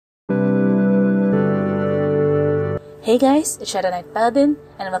Hey guys, it's Shadow Knight Paladin,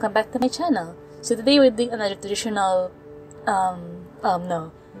 and welcome back to my channel. So today we're doing another traditional,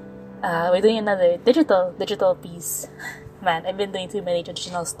 we're doing another digital piece. Man, I've been doing too many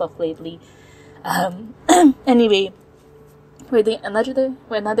traditional stuff lately. Anyway, we're doing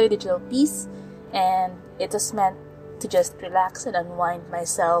another digital piece, and it was meant to just relax and unwind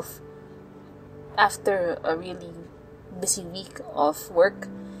myself after a really busy week of work.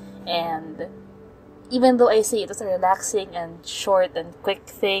 And even though I say it was a relaxing and short and quick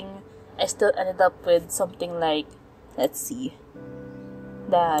thing, I still ended up with something like, let's see,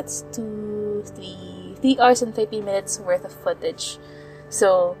 that's 3 hours and 30 minutes worth of footage.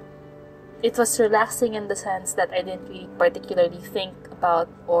 So it was relaxing in the sense that I didn't really particularly think about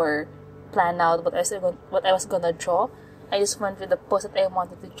or plan out what I was gonna draw. I just went with the pose that I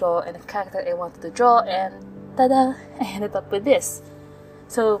wanted to draw and the character I wanted to draw, and tada! I ended up with this.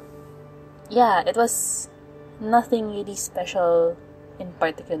 So yeah, it was nothing really special in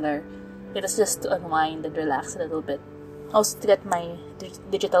particular. It was just to unwind and relax a little bit. Also to get my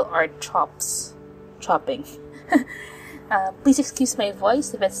digital art chopping. Please excuse my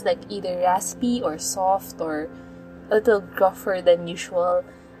voice if it's like either raspy or soft or a little gruffer than usual.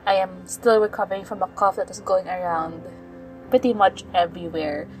 I am still recovering from a cough that was going around pretty much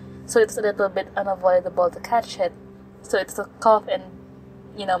everywhere. So it's a little bit unavoidable to catch it. So it's a cough and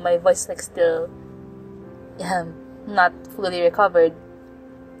my voice like still not fully recovered.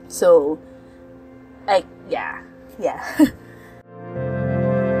 So yeah.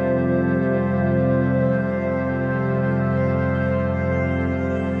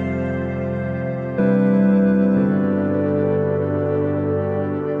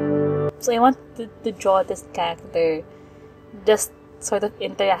 So I wanted to draw this character just sort of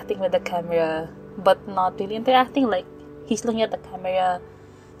interacting with the camera, but not really interacting, like he's looking at the camera.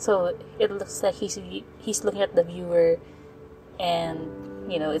 So it looks like he's looking at the viewer, and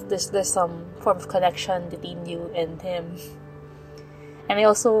there's some form of connection between you and him. And I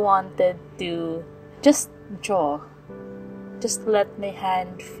also wanted to just draw, just let my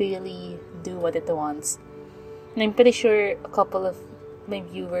hand freely do what it wants. And I'm pretty sure a couple of my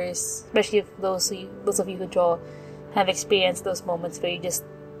viewers, especially if those of you who draw, have experienced those moments where you just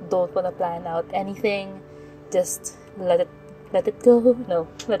don't want to plan out anything, just let it go. No,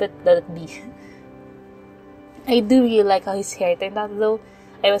 let it be. I do really like how his hair turned out though.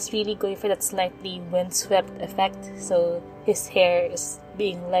 I was really going for that slightly windswept effect, so his hair is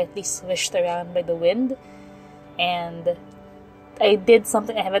being lightly swished around by the wind. And I did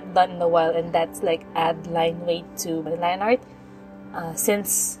something I haven't done in a while, and that's like add line weight to my line art.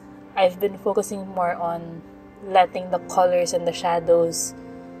 Since I've been focusing more on letting the colors and the shadows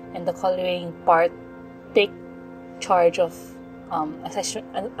and the coloring part take charge of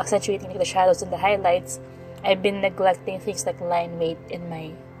accentuating the shadows and the highlights, I've been neglecting things like line weight in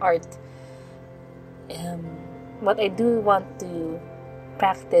my art. What I do want to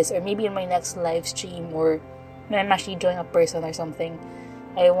practice, or maybe in my next live stream, or when I'm actually drawing a person or something,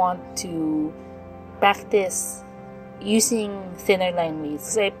 I want to practice using thinner line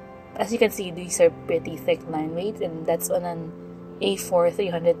weights. So as you can see, these are pretty thick line weights, and that's on an A4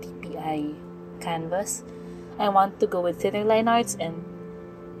 300 dpi canvas. I want to go with thinner line arts and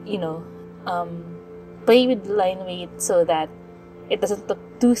play with line weight so that it doesn't look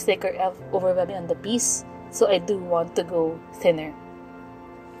too thick or overwhelming on the piece. So I do want to go thinner.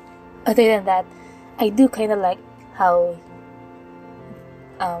 Other than that, I do kind of like how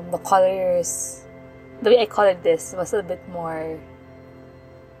the colors, the way I colored this was a bit more,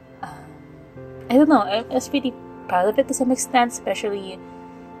 I don't know, I was pretty proud of it to some extent, especially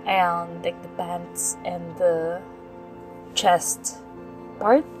around like the pants and the chest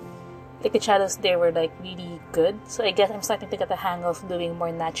part. Like the shadows there were like really good, so I guess I'm starting to get the hang of doing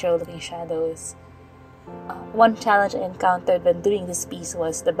more natural looking shadows. One challenge I encountered when doing this piece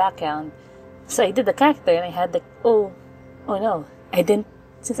was the background. So I did the character and I had like, oh no,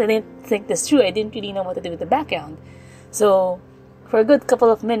 since I didn't think this through, I didn't really know what to do with the background. So for a good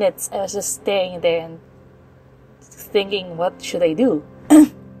couple of minutes I was just staring there and thinking, what should I do?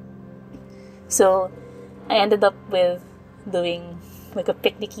 So I ended up with doing like a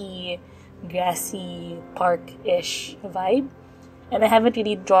picnicky, grassy, park-ish vibe. And I haven't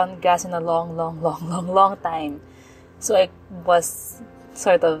really drawn grass in a long time. So I was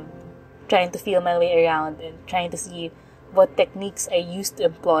sort of trying to feel my way around and trying to see what techniques I used to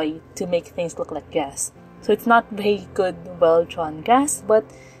employ to make things look like grass. So it's not very good, well-drawn grass, but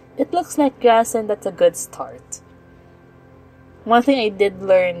it looks like grass, and that's a good start. One thing I did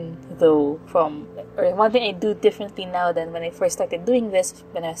learn though one thing I do differently now than when I first started doing this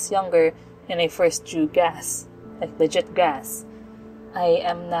when I was younger and I first drew grass, like legit grass. I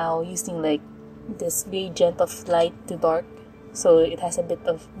am now using like this gradient of light to dark, so it has a bit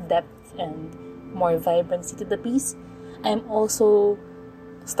of depth and more vibrancy to the piece. I'm also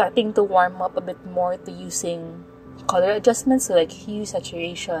starting to warm up a bit more to using color adjustments, so like hue,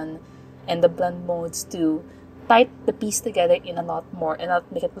 saturation, and the blend modes to tie the piece together in a lot more and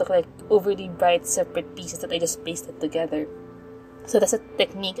not make it look like overly bright separate pieces that I just pasted together. So that's a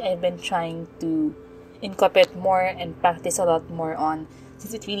technique I've been trying to incorporate more and practice a lot more on,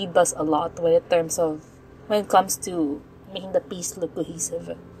 since it really does a lot when it comes to making the piece look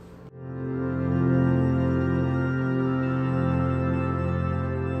cohesive.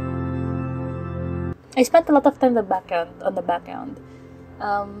 I spent a lot of time on the background.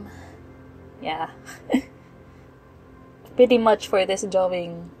 Yeah. Pretty much for this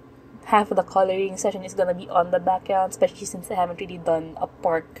drawing, half of the coloring session is gonna be on the background, especially since I haven't really done a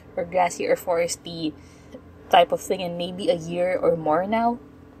park or grassy or foresty type of thing in maybe a year or more now.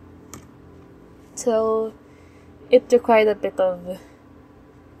 So it required a bit of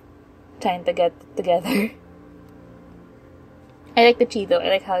trying to get it together. I like the tree though. I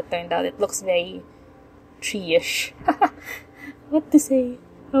like how it turned out. It looks very tree-ish. What to say?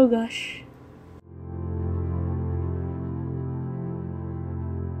 Oh gosh.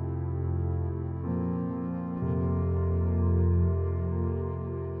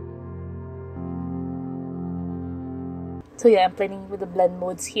 So yeah, I'm playing with the blend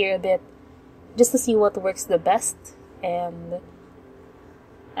modes here a bit, just to see what works the best. And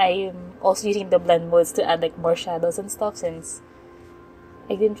I'm also using the blend modes to add like more shadows and stuff, since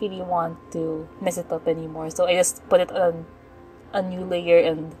I didn't really want to mess it up anymore. So I just put it on a new layer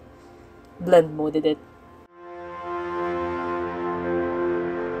and blend moded it.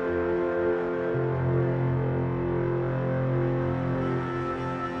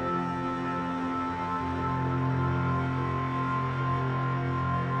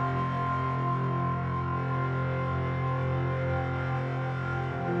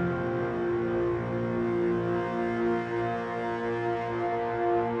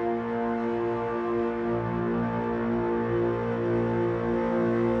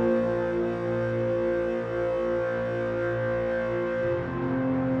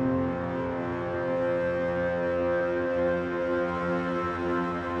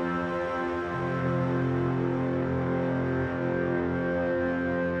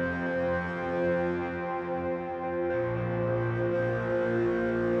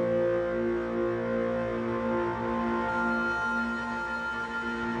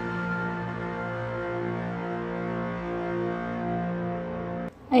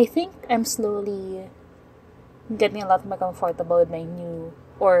 I think I'm slowly getting a lot more comfortable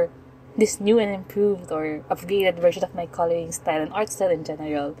with this new and improved or upgraded version of my coloring style and art style in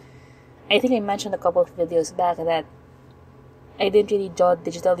general. I think I mentioned a couple of videos back that I didn't really draw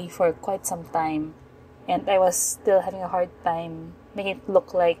digitally for quite some time, and I was still having a hard time making it look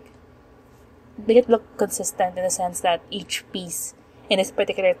consistent, in the sense that each piece in this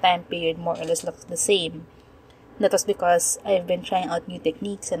particular time period more or less looks the same. That was because I've been trying out new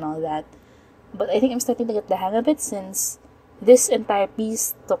techniques and all that. But I think I'm starting to get the hang of it, since this entire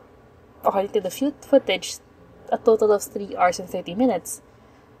piece took, according to the footage, a total of 3 hours and 30 minutes.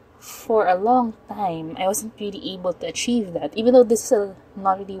 For a long time, I wasn't really able to achieve that. Even though this is a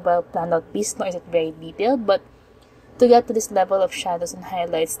not really well planned out piece, nor is it very detailed, but to get to this level of shadows and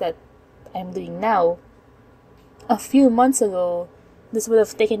highlights that I'm doing now, a few months ago, this would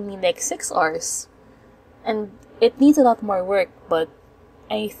have taken me like 6 hours. And it needs a lot more work, but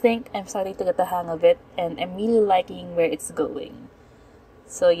I think I'm starting to get the hang of it, and I'm really liking where it's going.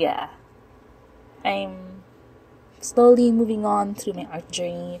 So yeah, I'm slowly moving on through my art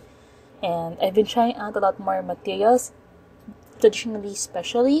journey, and I've been trying out a lot more materials, traditionally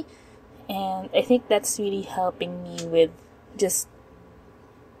especially, and I think that's really helping me with just,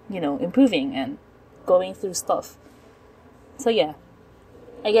 improving and going through stuff. So yeah,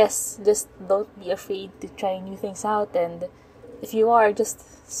 I guess just don't be afraid to try new things out, and if you are, just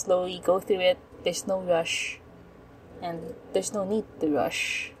slowly go through it. There's no rush, and there's no need to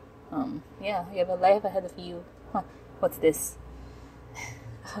rush. Yeah, you have a life ahead of you. Huh, what's this?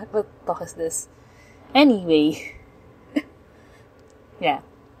 What talk is this? Anyway, yeah,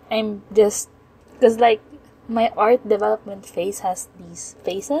 I'm just, because like, my art development phase has these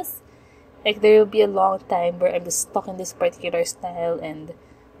phases. Like, there will be a long time where I'm just stuck in this particular style and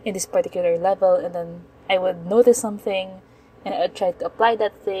in this particular level, and then I would notice something, and I would try to apply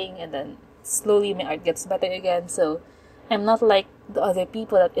that thing, and then slowly my art gets better again. So I'm not like the other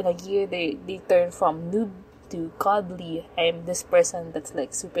people that in a year they turn from noob to godly. I'm this person that's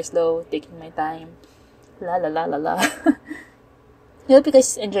like super slow, taking my time, La la la la la. I hope you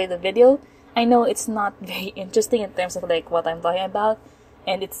guys enjoyed the video. I know it's not very interesting in terms of like what I'm talking about,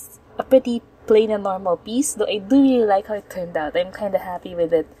 and it's a pretty plain and normal piece, though I do really like how it turned out. I'm kind of happy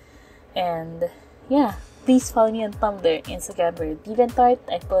with it. And yeah, please follow me on Tumblr, Instagram, or DeviantArt.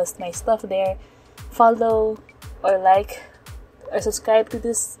 I post my stuff there. Follow or like or subscribe to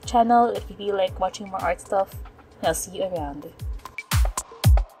this channel if you feel like watching more art stuff. I'll see you around.